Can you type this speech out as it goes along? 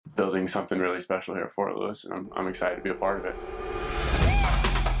building something really special here at Fort Lewis, and I'm excited to be a part of it.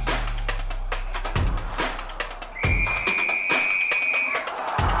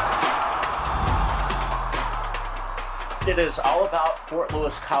 It is all about Fort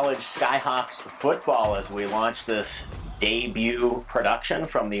Lewis College Skyhawks football as we launch this debut production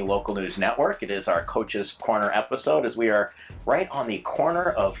from the local news network. It is our Coach's Corner episode as we are right on the corner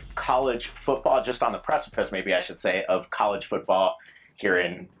of college football, just on the precipice, maybe I should say, of college football here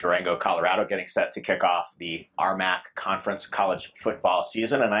in Durango, Colorado, getting set to kick off the RMAC Conference college football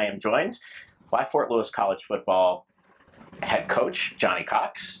season. And I am joined by Fort Lewis College football head coach, Johnny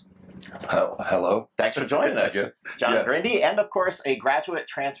Cox. Hello. Thanks for joining us, John Yes. Grindy, and of course, a graduate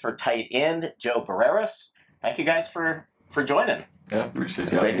transfer tight end, Joe Barreras. Thank you guys for joining. Yeah,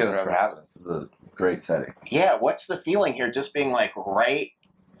 appreciate you. Thank you for having us. This is a great setting. Yeah, what's the feeling here just being like right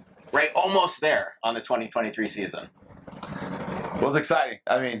almost there on the 2023 season? Well, it's exciting.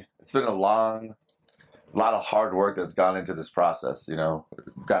 I mean, it's been a lot of hard work that's gone into this process. You know,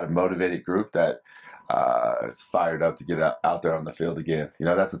 we've got a motivated group that is fired up to get out there on the field again. You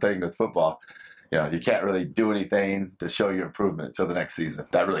know, that's the thing with football. You know, you can't really do anything to show your improvement until the next season.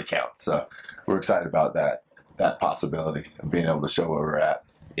 That really counts. So we're excited about that possibility of being able to show where we're at.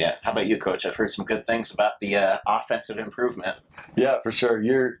 Yeah. How about you, Coach? I've heard some good things about the offensive improvement. Yeah, for sure.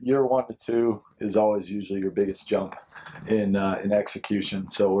 Year 1 to 2 is always usually your biggest jump in execution.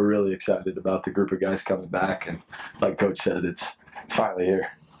 So we're really excited about the group of guys coming back. And like Coach said, it's finally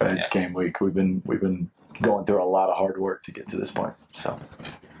here. Right? It's game week. We've been going through a lot of hard work to get to this point. So.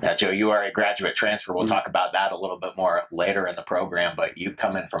 Now, Joe, you are a graduate transfer. We'll talk about that a little bit more later in the program. But you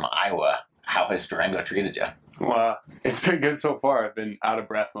come in from Iowa. How has Durango treated you? Well, it's been good so far. I've been out of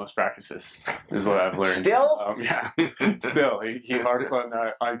breath most practices, is what I've learned. Still? Yeah. Still. He harps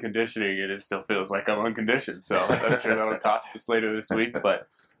on conditioning, and it still feels like I'm unconditioned. So I'm sure that'll cost us later this week, but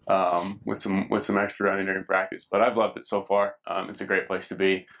with some extra running during practice. But I've loved it so far. It's a great place to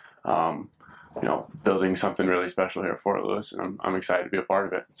be. Building something really special here at Fort Lewis, and I'm excited to be a part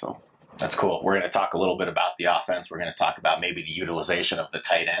of it. So. That's cool. We're going to talk a little bit about the offense. We're going to talk about maybe the utilization of the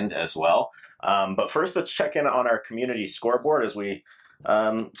tight end as well. But first, let's check in on our community scoreboard as we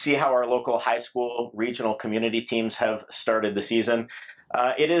see how our local high school regional community teams have started the season.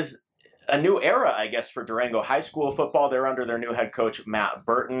 It is a new era, I guess, for Durango high school football. They're under their new head coach, Matt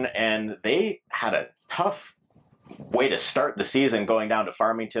Burton, and they had a tough way to start the season, going down to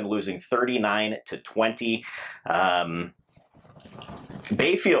Farmington, losing 39-20.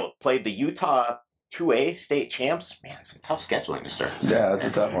 Bayfield played the Utah 2A state champs. Man, it's a tough scheduling to start. Yeah, that's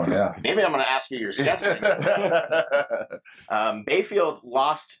a tough one, yeah. Maybe I'm going to ask you your scheduling. Bayfield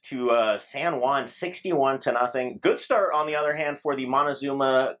lost to San Juan 61-0. Good start, on the other hand, for the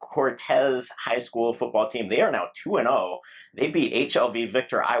Montezuma Cortez High School football team. They are now 2-0. They beat HLV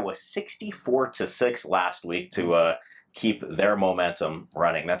Victor Iowa 64-6 last week to keep their momentum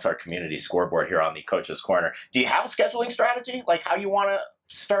running. That's our community scoreboard here on the Coach's Corner. Do you have a scheduling strategy, like how you want to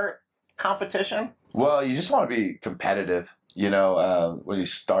start competition? Well, you just want to be competitive, when you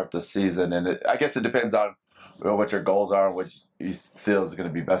start the season. And I guess it depends on what your goals are and what you feel is going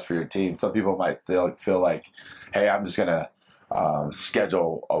to be best for your team. Some people might feel like, hey, I'm just going to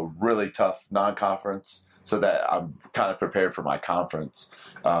schedule a really tough non-conference so that I'm kind of prepared for my conference,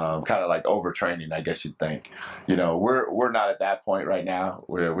 kind of like overtraining, I guess you'd think. We're not at that point right now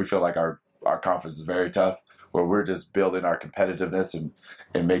where we feel like our conference is very tough, where we're just building our competitiveness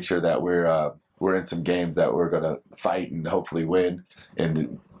and make sure that we're in some games that we're going to fight and hopefully win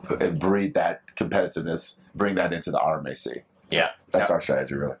and breed that competitiveness, bring that into the RMAC. Yeah. That's our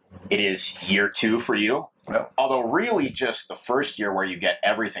strategy, really. It is year 2 for you. Yeah. Although really just the first year where you get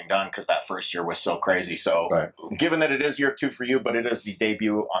everything done because that first year was so crazy. So Given that it is year 2 for you, but it is the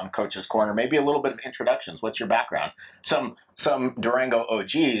debut on Coach's Corner, maybe a little bit of introductions. What's your background? Some Durango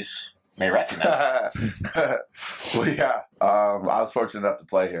OGs may recognize. Well, yeah. I was fortunate enough to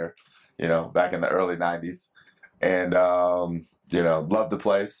play here, back in the early 90s. And, loved the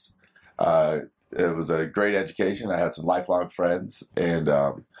place. It was a great education. I had some lifelong friends, and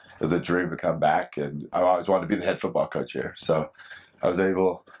it was a dream to come back. And I always wanted to be the head football coach here. So I was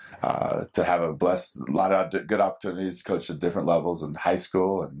able to have a lot of good opportunities to coach at different levels in high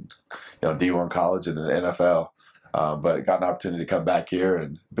school and D1 college and the NFL. But got an opportunity to come back here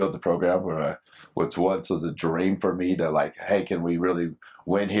and build the program which once was a dream for me to hey, can we really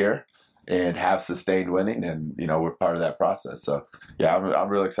win here and have sustained winning? And, we're part of that process. So, yeah, I'm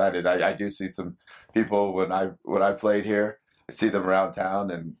really excited. I do see some people when I played here, I see them around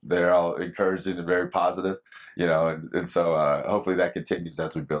town and they're all encouraging and very positive, and so hopefully that continues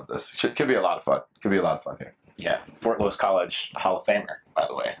as we build this. It could be a lot of fun. It could be a lot of fun here. Yeah, Fort Lewis College Hall of Famer, by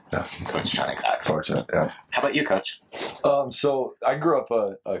the way, Yeah. Coach Johnny Cox. Fortunate, yeah. How about you, Coach? So I grew up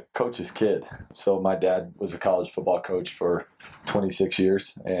a coach's kid. So my dad was a college football coach for 26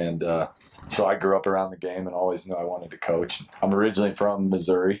 years. And so I grew up around the game and always knew I wanted to coach. I'm originally from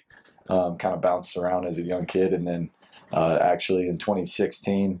Missouri, kind of bounced around as a young kid. And then actually in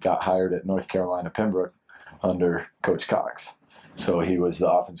 2016 got hired at North Carolina Pembroke under Coach Cox. So he was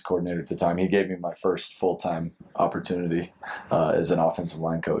the offense coordinator at the time. He gave me my first full-time opportunity as an offensive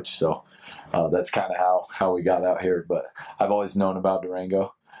line coach. So that's kind of how we got out here. But I've always known about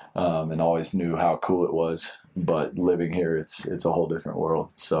Durango and always knew how cool it was. But living here, it's a whole different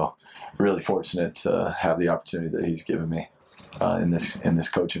world. So really fortunate to have the opportunity that he's given me in this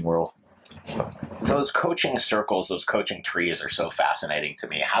coaching world. So. Those coaching circles, those coaching trees are so fascinating to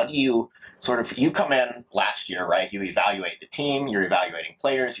me. How do you you come in last year, right? You evaluate the team, you're evaluating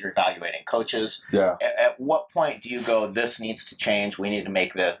players, you're evaluating coaches. Yeah. At what point do you go, this needs to change, we need to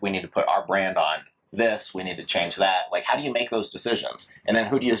make this, we need to put our brand on this, we need to change that? Like, how do you make those decisions? And then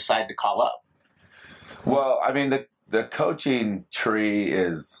who do you decide to call up? Well, I mean, the coaching tree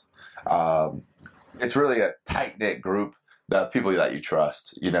is, it's really a tight-knit group of people that you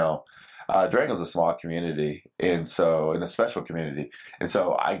trust, Durango's a small community, and a special community. And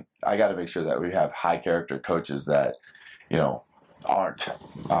so I got to make sure that we have high character coaches that, aren't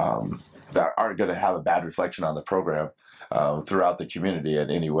going to have a bad reflection on the program throughout the community in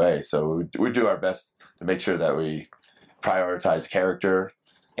any way. So we do our best to make sure that we prioritize character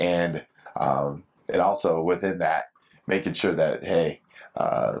and also within that, making sure that, hey,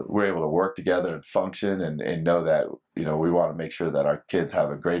 we're able to work together and function and know that, we want to make sure that our kids have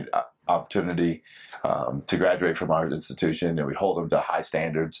a great opportunity to graduate from our institution, and we hold them to high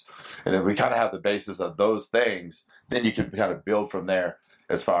standards. And if we kind of have the basis of those things, then you can kind of build from there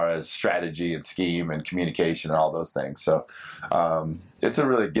as far as strategy and scheme and communication and all those things. So it's a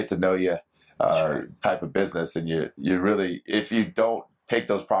really get to know you type of business. And you really, if you don't take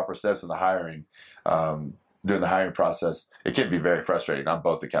those proper steps in the hiring, during the hiring process, it can be very frustrating on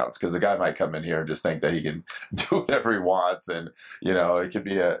both accounts, because the guy might come in here and just think that he can do whatever he wants, and it can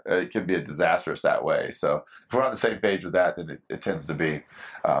be a disastrous that way. So if we're on the same page with that, then it tends to be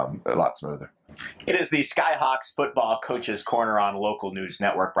a lot smoother. It is the Skyhawks Football Coaches Corner on Local News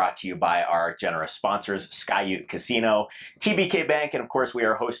Network, brought to you by our generous sponsors, Skyute Casino, TBK Bank, and of course we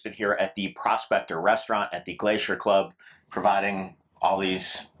are hosted here at the Prospector Restaurant at the Glacier Club, providing all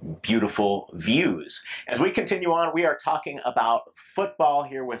these beautiful views. As we continue on, we are talking about football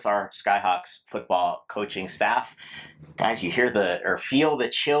here with our Skyhawks football coaching staff. Guys, you hear feel the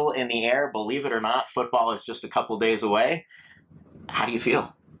chill in the air. Believe it or not, football is just a couple days away. How do you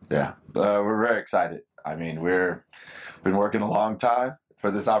feel? Yeah, we're very excited. I mean, we've been working a long time for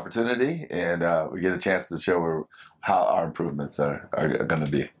this opportunity, and we get a chance to show how our improvements are going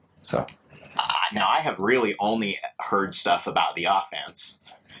to be. So. Now, I have really only heard stuff about the offense.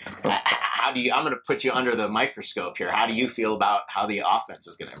 I'm going to put you under the microscope here. How do you feel about how the offense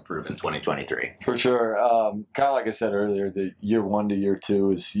is going to improve in 2023? For sure. Kind of like I said earlier, the year 1 to year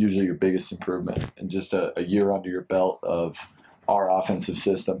 2 is usually your biggest improvement, and just a year under your belt of our offensive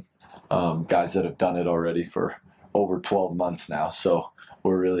system. Guys that have done it already for over 12 months now. So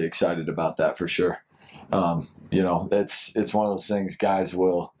we're really excited about that for sure. It's one of those things guys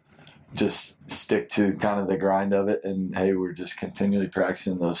will just stick to kind of the grind of it, and hey, we're just continually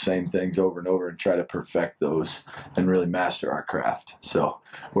practicing those same things over and over and try to perfect those and really master our craft. So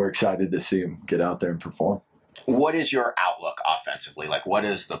we're excited to see them get out there and perform. What is your outlook offensively? Like, what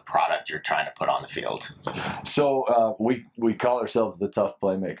is the product you're trying to put on the field? So we call ourselves the tough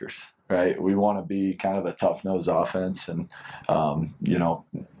playmakers, right? We want to be kind of a tough-nosed offense, and kind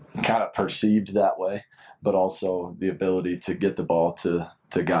of perceived that way, but also the ability to get the ball to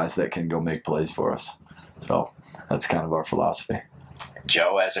guys that can go make plays for us. So that's kind of our philosophy.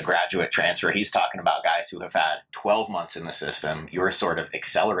 Joe, as a graduate transfer, he's talking about guys who have had 12 months in the system. You're sort of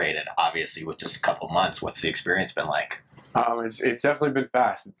accelerated, obviously, with just a couple months. What's the experience been like? It's definitely been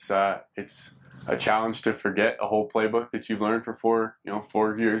fast. It's a challenge to forget a whole playbook that you've learned for 4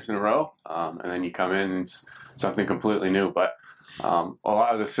 years in a row, and then you come in and it's something completely new. But a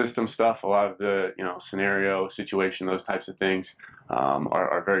lot of the system stuff, a lot of the scenario, situation, those types of things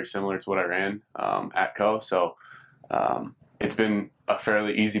are very similar to what I ran at Co. So it's been a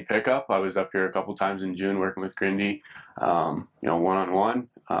fairly easy pickup. I was up here a couple times in June working with Grindy, one-on-one,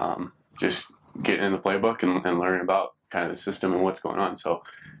 just getting in the playbook and learning about kind of the system and what's going on. So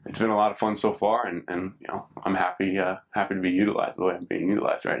it's been a lot of fun so far, and I'm happy to be utilized the way I'm being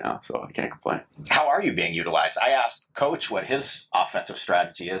utilized right now. So I can't complain. How are you being utilized? I asked Coach what his offensive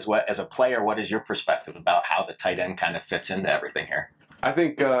strategy is. What, as a player, what is your perspective about how the tight end kind of fits into everything here? I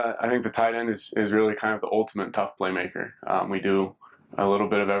think the tight end is really kind of the ultimate tough playmaker. We do a little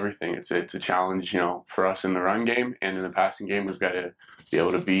bit of everything. It's a challenge, for us in the run game and in the passing game. We've got to be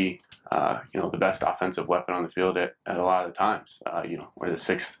able to be the best offensive weapon on the field at a lot of the times. We're the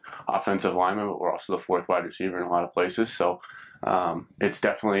sixth offensive lineman, but we're also the fourth wide receiver in a lot of places. So it's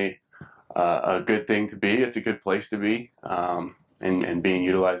definitely a good thing to be. It's a good place to be. And being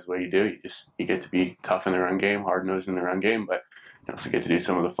utilized the way you do, you get to be tough in the run game, hard nosed in the run game, but you also get to do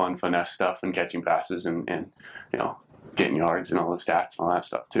some of the fun finesse stuff and catching passes and getting yards and all the stats and all that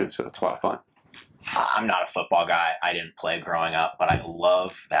stuff too. So it's a lot of fun. I'm not a football guy. I didn't play growing up, but I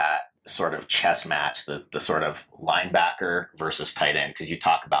love that sort of chess match, the sort of linebacker versus tight end, because you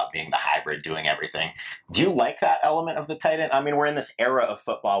talk about being the hybrid, doing everything. Do you like that element of the tight end? I mean, we're in this era of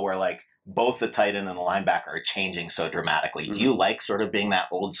football where like both the tight end and the linebacker are changing so dramatically. Mm-hmm. Do you like sort of being that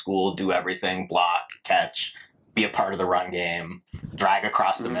old school, do everything, block, catch, be a part of the run game, drag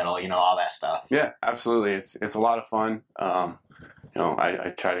across the middle, all that stuff? Yeah, absolutely. It's a lot of fun. I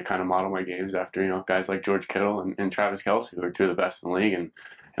try to kind of model my games after, guys like George Kittle and Travis Kelce, who are two of the best in the league. And,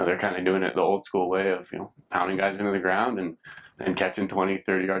 they're kind of doing it the old school way of, pounding guys into the ground and catching 20,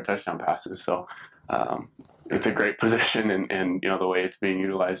 30-yard touchdown passes. So it's a great position. And the way it's being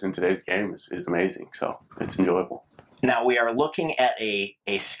utilized in today's game is amazing. So it's enjoyable. Now, we are looking at a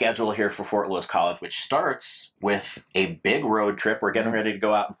schedule here for Fort Lewis College, which starts with a big road trip. We're getting ready to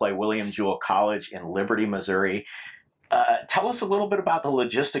go out and play William Jewell College in Liberty, Missouri. Tell us a little bit about the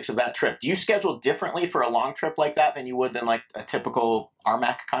logistics of that trip. Do you schedule differently for a long trip like that than you would than like a typical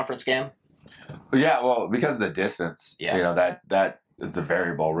RMAC conference game? Yeah, well, because of the distance, that is the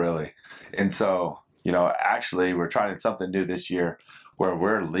variable really. And so, actually we're trying something new this year where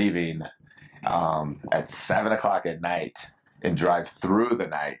we're leaving at 7:00 at night and drive through the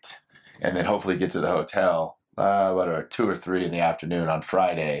night and then hopefully get to the hotel about 2 or 3 in the afternoon on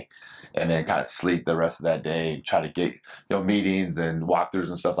Friday, and then kind of sleep the rest of that day and try to get meetings and walkthroughs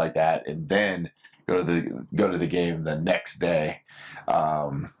and stuff like that, and then go to the game the next day.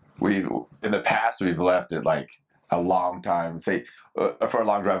 In the past we've left it like a long time. Say for a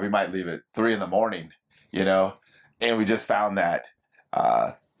long drive we might leave at 3 a.m, and we just found that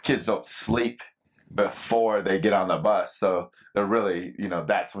kids don't sleep before they get on the bus, so they're really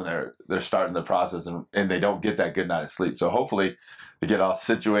that's when they're starting the process, and they don't get that good night of sleep. So hopefully they get all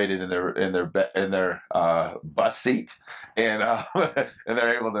situated in their bus seat, and and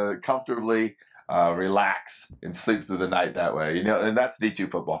they're able to comfortably relax and sleep through the night that way. And that's D2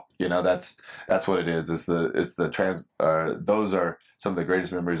 football. That's what it is. Those are some of the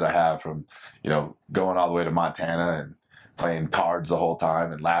greatest memories I have from going all the way to Montana and playing cards the whole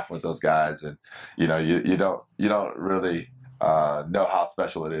time and laughing with those guys. And you don't really know how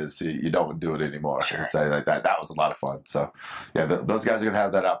special it is. You don't do it anymore. Sure. Say like that was a lot of fun. So yeah, those guys are gonna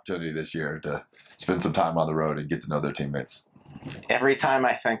have that opportunity this year to spend some time on the road and get to know their teammates. Every time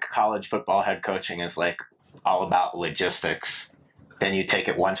I think college football head coaching is like all about logistics, then you take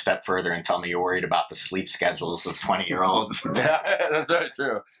it one step further and tell me you're worried about the sleep schedules of 20-year-olds. Yeah, that's very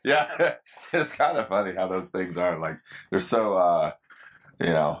true. Yeah, it's kind of funny how those things are. Like, they're so,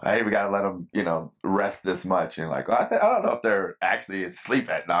 hey, we got to let them, rest this much. And like, well, I don't know if they're actually asleep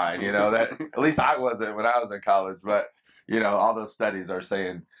at 9, that at least I wasn't when I was in college. But, all those studies are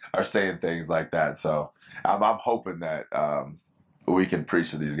saying things like that. So I'm hoping that we can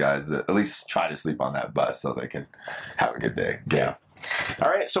preach to these guys that at least try to sleep on that bus so they can have a good day. Yeah. All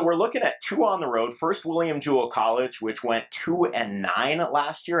right, so we're looking at 2 on the road. First, William Jewell College, which went 2-9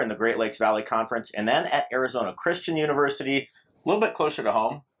 last year in the Great Lakes Valley Conference, and then at Arizona Christian University, a little bit closer to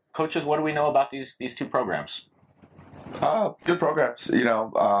home. Coaches, what do we know about these 2 programs? Good programs.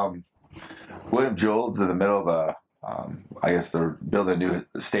 William Jewell's in the middle of I guess they're building a new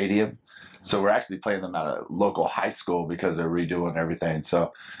stadium. So we're actually playing them at a local high school because they're redoing everything.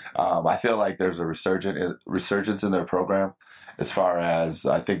 So I feel like there's a resurgence in their program, as far as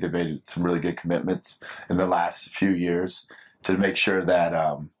I think they've made some really good commitments in the last few years to make sure that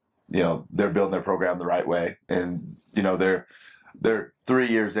they're building their program the right way. And they're 3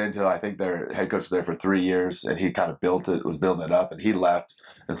 years into, I think their head coach was there for 3 years, and he kind of was building it up, and he left.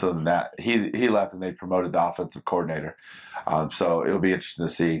 And so then that he left, and they promoted the offensive coordinator. So it'll be interesting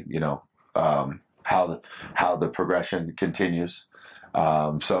to see, how the progression continues.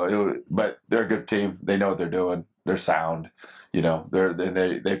 But they're a good team. They know what they're doing. They're sound.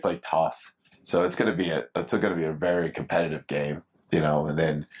 They play tough. So it's going to be a very competitive game, and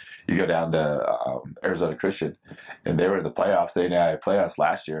then you go down to Arizona Christian, and they were in the playoffs. They had playoffs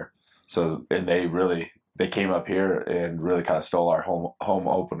last year. So, and they came up here and really kind of stole our home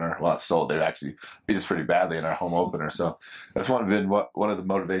opener. Well, not stole, they actually beat us pretty badly in our home opener. So that's one of the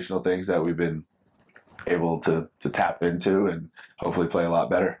motivational things that we've been able to tap into and hopefully play a lot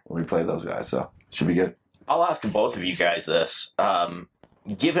better when we play those guys. So it should be good. I'll ask both of you guys this.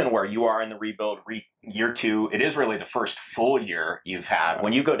 Given where you are in the rebuild, year 2, it is really the first full year you've had.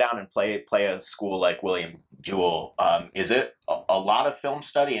 When you go down and play a school like William Jewell, is it a lot of film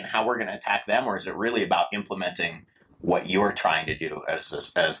study and how we're going to attack them, or is it really about implementing what you're trying to do as the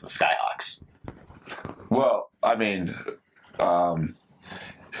Skyhawks? Well, I mean,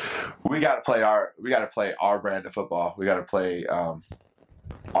 we got to play our brand of football. We got to play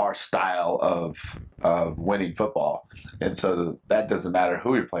our style of winning football, and so that doesn't matter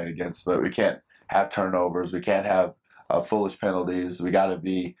who you're playing against. But we can't have turnovers. We can't have foolish penalties. We got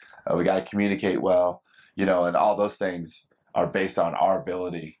to communicate well, and all those things are based on our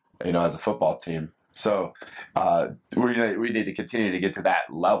ability, as a football team. So we need to continue to get to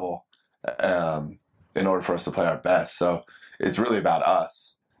that level in order for us to play our best. So it's really about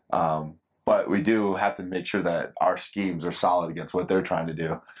us. But we do have to make sure that our schemes are solid against what they're trying to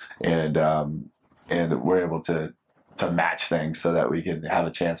do, and we're able to match things so that we can have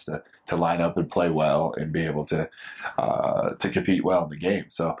a chance to line up and play well and be able to compete well in the game.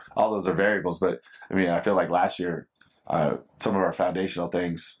 So all those are variables. But I mean, I feel like last year some of our foundational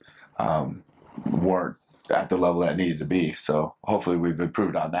things weren't at the level that needed to be. So hopefully we've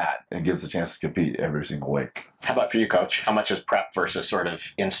improved on that and gives us a chance to compete every single week. How about for you, Coach? How much is prep versus sort of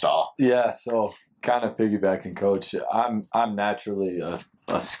install? Yeah, so kind of piggybacking, Coach. I'm naturally a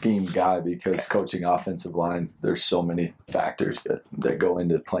scheme guy because coaching offensive line, there's so many factors that go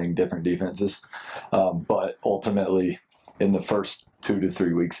into playing different defenses. But ultimately, in the first 2 to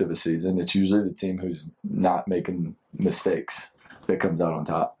 3 weeks of a season, it's usually the team who's not making mistakes that comes out on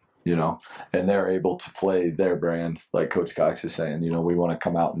top. And they're able to play their brand, like Coach Cox is saying. We want to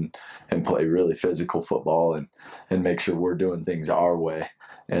come out and play really physical football and make sure we're doing things our way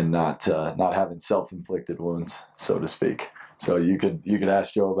and not having self-inflicted wounds, so to speak. So you could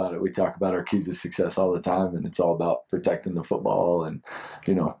ask Joe about it. We talk about our keys to success all the time, and it's all about protecting the football and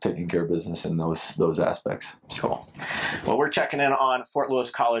taking care of business in those aspects. Cool. Well, we're checking in on Fort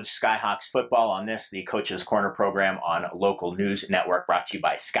Lewis College Skyhawks football on this, the Coach's Corner program on Local News Network, brought to you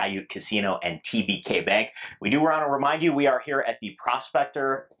by Skyute Casino and TBK Bank. We do want to remind you we are here at the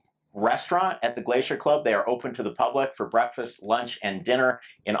Prospector Restaurant at the Glacier Club. They are open to the public for breakfast, lunch, and dinner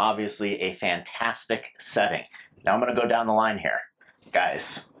in obviously a fantastic setting. Now I'm going to go down the line here.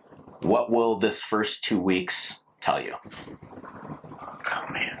 Guys, what will this first 2 weeks tell you? Oh,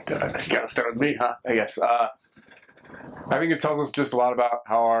 man. You got to start with me, huh? I guess. I think it tells us just a lot about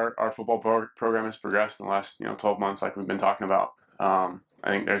how our football program has progressed in the last 12 months, like we've been talking about. I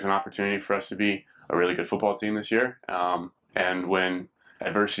think there's an opportunity for us to be a really good football team this year. And when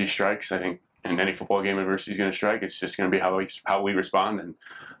adversity strikes, I think in any football game adversity is going to strike. It's just going to be how we respond and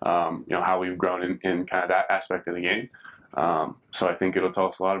how we've grown in kind of that aspect of the game. So I think it'll tell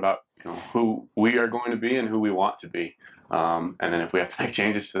us a lot about who we are going to be and who we want to be. And then if we have to make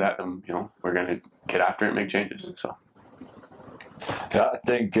changes to that, then we're going to get after it and make changes. So. Yeah, I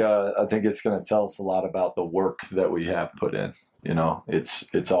think it's going to tell us a lot about the work that we have put in.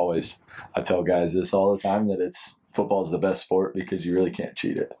 It's always, I tell guys this all the time, that football is the best sport because you really can't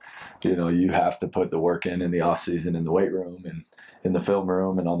cheat it. You have to put the work in the off season, in the weight room and in the film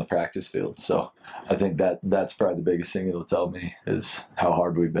room and on the practice field. So I think that's probably the biggest thing it'll tell me is how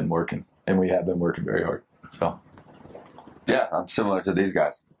hard we've been working, and we have been working very hard. So yeah, I'm similar to these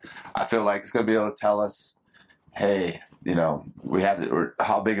guys. I feel like it's going to be able to tell us, hey,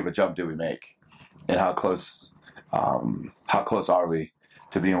 how big of a jump do we make, and how close are we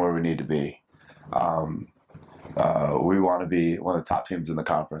to being where we need to be. We want to be one of the top teams in the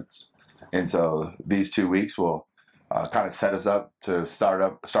conference, and so these 2 weeks will kind of set us up to start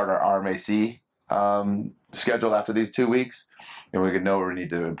our RMAC schedule after these 2 weeks, and we can know where we need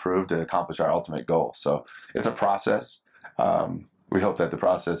to improve to accomplish our ultimate goal. So it's a process. We hope that the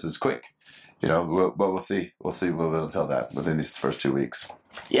process is quick, but we'll see. We'll see. We'll be able to tell that within these first 2 weeks.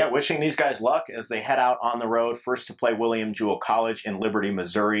 Yeah, wishing these guys luck as they head out on the road, first to play William Jewell College in Liberty,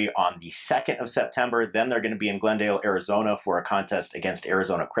 Missouri on the 2nd of September. Then they're going to be in Glendale, Arizona for a contest against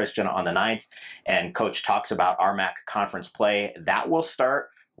Arizona Christian on the 9th. And Coach talks about RMAC conference play. That will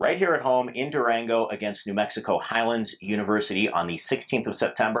start right here at home in Durango against New Mexico Highlands University on the 16th of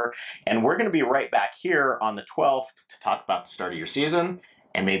September. And we're going to be right back here on the 12th to talk about the start of your season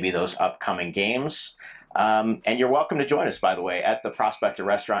and maybe those upcoming games. And you're welcome to join us, by the way, at the Prospector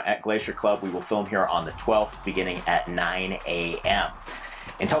Restaurant at Glacier Club. We will film here on the 12th, beginning at 9 a.m.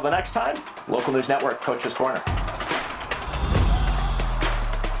 Until the next time, Local News Network, Coach's Corner.